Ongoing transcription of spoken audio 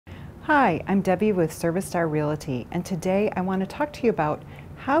Hi, I'm Debbie with Service Star Realty, and today I want to talk to you about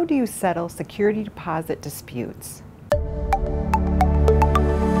how do you settle security deposit disputes.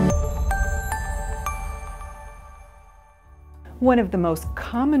 One of the most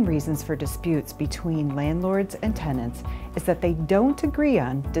common reasons for disputes between landlords and tenants is that they don't agree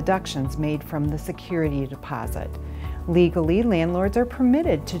on deductions made from the security deposit. Legally, landlords are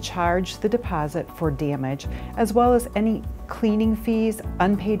permitted to charge the deposit for damage, as well as any cleaning fees,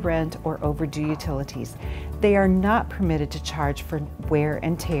 unpaid rent, or overdue utilities. They are not permitted to charge for wear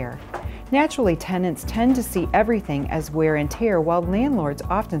and tear. Naturally, tenants tend to see everything as wear and tear, while landlords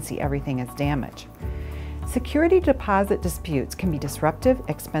often see everything as damage. Security deposit disputes can be disruptive,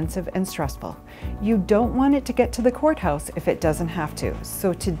 expensive, and stressful. You don't want it to get to the courthouse if it doesn't have to.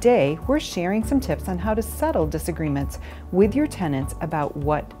 So today, we're sharing some tips on how to settle disagreements with your tenants about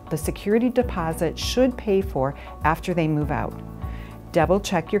what the security deposit should pay for after they move out. Double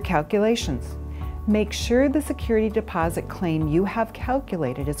check your calculations. Make sure the security deposit claim you have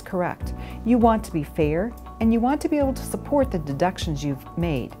calculated is correct. You want to be fair, and you want to be able to support the deductions you've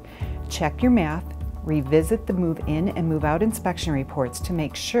made. Check your math. Revisit the move-in and move-out inspection reports to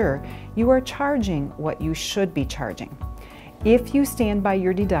make sure you are charging what you should be charging. If you stand by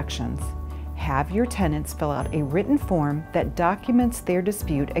your deductions, have your tenants fill out a written form that documents their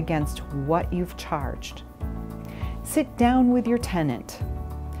dispute against what you've charged. Sit down with your tenant.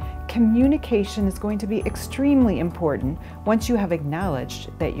 Communication is going to be extremely important once you have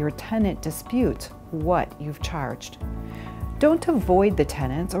acknowledged that your tenant disputes what you've charged. Don't avoid the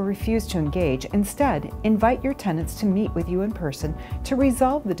tenants or refuse to engage. Instead, invite your tenants to meet with you in person to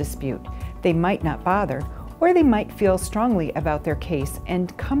resolve the dispute. They might not bother, or they might feel strongly about their case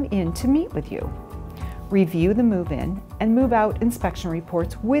and come in to meet with you. Review the move-in and move-out inspection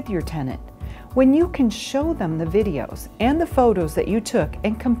reports with your tenant. When you can show them the videos and the photos that you took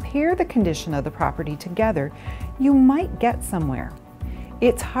and compare the condition of the property together, you might get somewhere.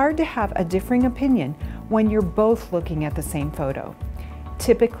 It's hard to have a differing opinion when you're both looking at the same photo.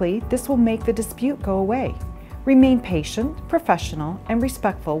 Typically, this will make the dispute go away. Remain patient, professional, and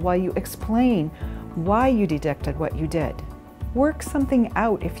respectful while you explain why you deducted what you did. Work something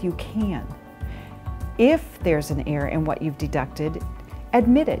out if you can. If there's an error in what you've deducted,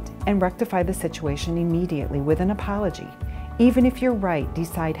 admit it and rectify the situation immediately with an apology. Even if you're right,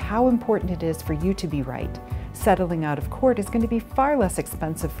 decide how important it is for you to be right. Settling out of court is going to be far less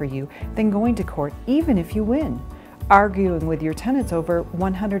expensive for you than going to court, even if you win. Arguing with your tenants over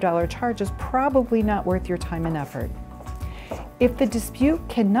 $100 charge is probably not worth your time and effort. If the dispute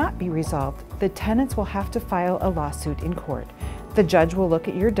cannot be resolved, the tenants will have to file a lawsuit in court. The judge will look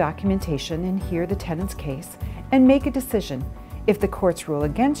at your documentation and hear the tenant's case and make a decision. If the courts rule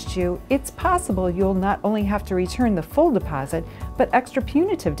against you, it's possible you'll not only have to return the full deposit, but extra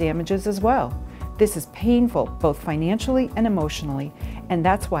punitive damages as well. This is painful, both financially and emotionally, and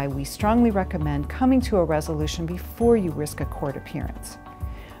that's why we strongly recommend coming to a resolution before you risk a court appearance.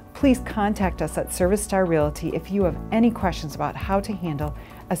 Please contact us at Service Star Realty if you have any questions about how to handle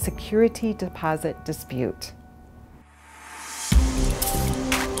a security deposit dispute.